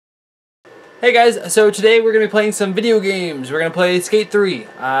Hey guys, so today we're going to be playing some video games. We're going to play Skate 3.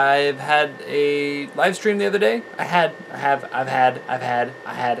 I've had a live stream the other day. I had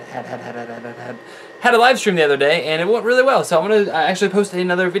a live stream the other day and it went really well. So I'm going to actually post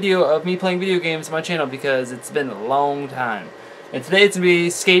another video of me playing video games on my channel because it's been a long time. And today it's going to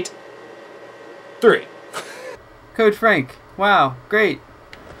be Skate 3. Coach Frank. Wow, great.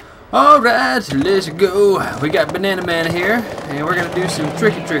 Alright, let's go. We got Banana Man here and we're going to do some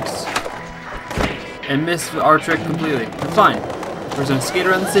tricky tricks. And miss our trick completely. It's fine. We're just gonna skate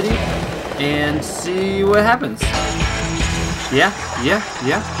around the city and see what happens. Yeah.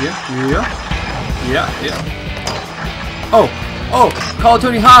 Oh, call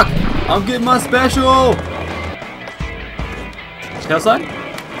Tony Hawk. I'm getting my special. Tail slide?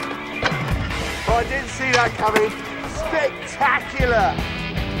 Oh, I didn't see that coming. Spectacular.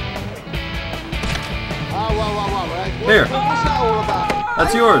 Whoa. There. What's that all about?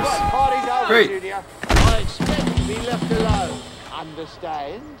 That's yours. Party's over, Great. Junior. I expect to be left alone.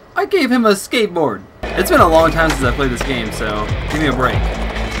 Understand? I gave him a skateboard. It's been a long time since I played this game, so give me a break.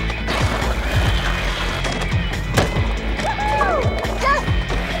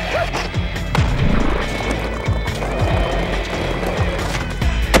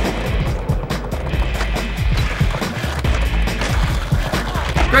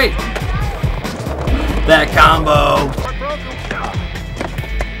 Great! That combo!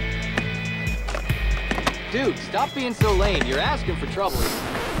 Dude, stop being so lame. You're asking for trouble.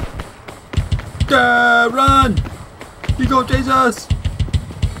 Run! He's gonna chase us!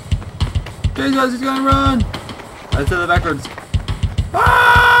 Chase us, he's gonna run! I said that backwards.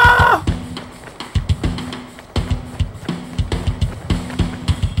 Ah!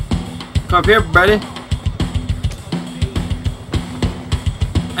 Come up here, buddy.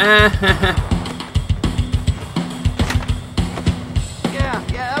 Yeah,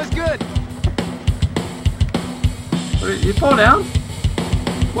 that was good. Did he fall down?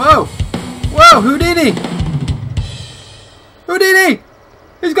 Whoa! Whoa! Houdini! Houdini!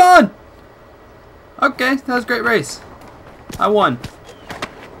 He's gone! Okay, that was a great race. I won.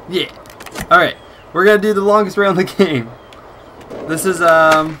 Yeah. Alright, we're gonna do the longest round of the game. This is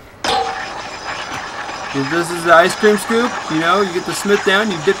the ice cream scoop. You know, you get the Smith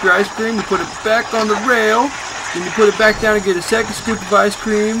down, you dip your ice cream, you put it back on the rail, then you put it back down and get a second scoop of ice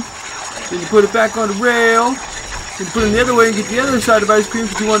cream, then you put it back on the rail. You put it the other way and get the other side of ice cream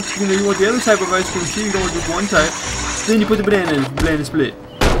because you want the other type of ice cream too. You don't want just one type. Then you put the banana in, banana split.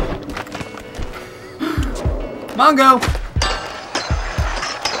 Mongo!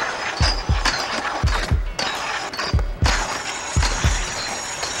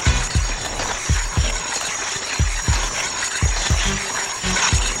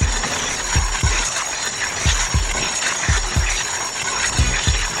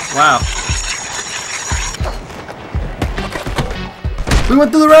 Wow. We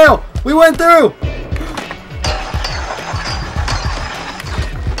went through the rail! We went through!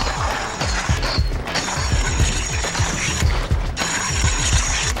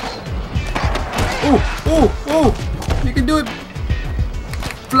 Ooh! You can do it!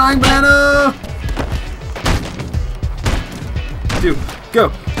 Flying banana! Dude,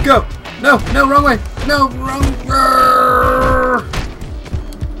 go! No, wrong way! No, wrong way!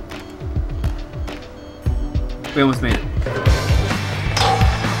 We almost made it.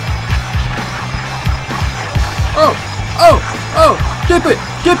 Oh! Dip it!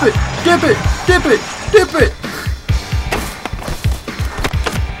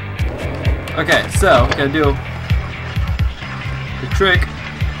 Okay, so we gotta do the trick.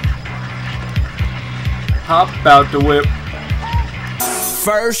 Hop out the whip.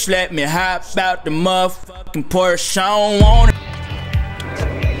 First, let me hop out the motherfucking Porsche. I don't want it.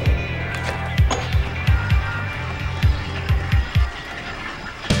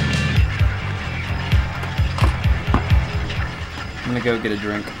 I'm gonna go get a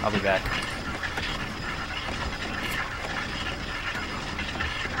drink. I'll be back.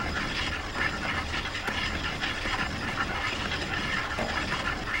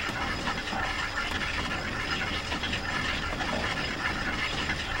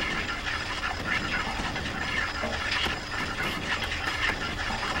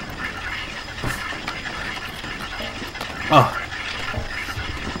 Oh.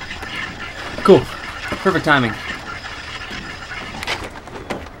 Cool. Perfect timing.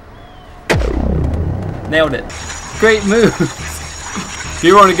 Nailed it. Great move. If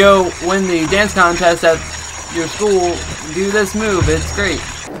you want to go win the dance contest at your school, do this move. It's great.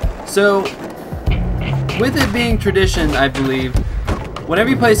 So, with it being tradition, I believe, whenever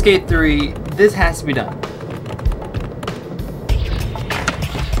you play Skate 3, this has to be done.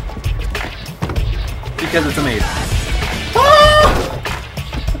 because it's amazing. Ah!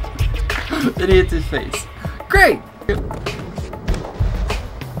 Then he hits his face. Great!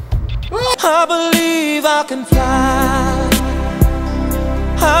 I believe I can fly.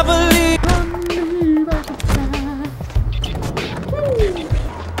 I believe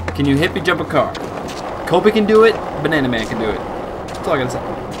Can you hippie jump a car? Kobe can do it, Banana Man can do it. That's all I gotta say.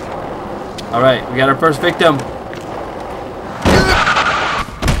 Alright, we got our first victim.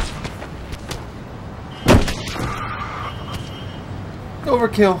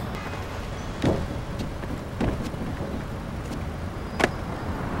 Overkill.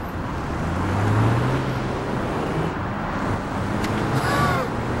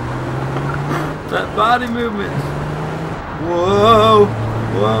 That body movement. Whoa.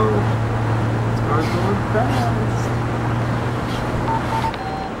 Whoa. This car's going fast.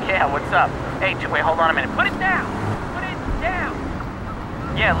 Yeah, what's up? Hey, wait, hold on a minute. Put it down! Put it down!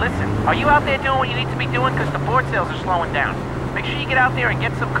 Yeah, listen, are you out there doing what you need to be doing? Because the board sales are slowing down. Make sure you get out there and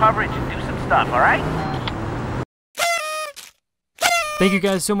get some coverage and do some stuff, alright? Thank you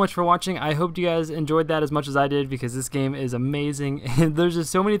guys so much for watching. I hope you guys enjoyed that as much as I did because this game is amazing and there's just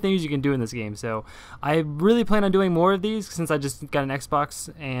so many things you can do in this game. So I really plan on doing more of these since I just got an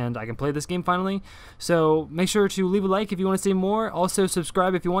Xbox and I can play this game finally. So make sure to leave a like if you want to see more. Also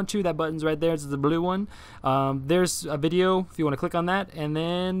subscribe if you want to. That button's right there. It's the blue one. There's a video if you want to click on that, and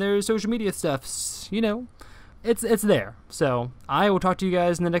then there's social media stuff. You know, it's there. So I will talk to you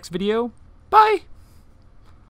guys in the next video. Bye!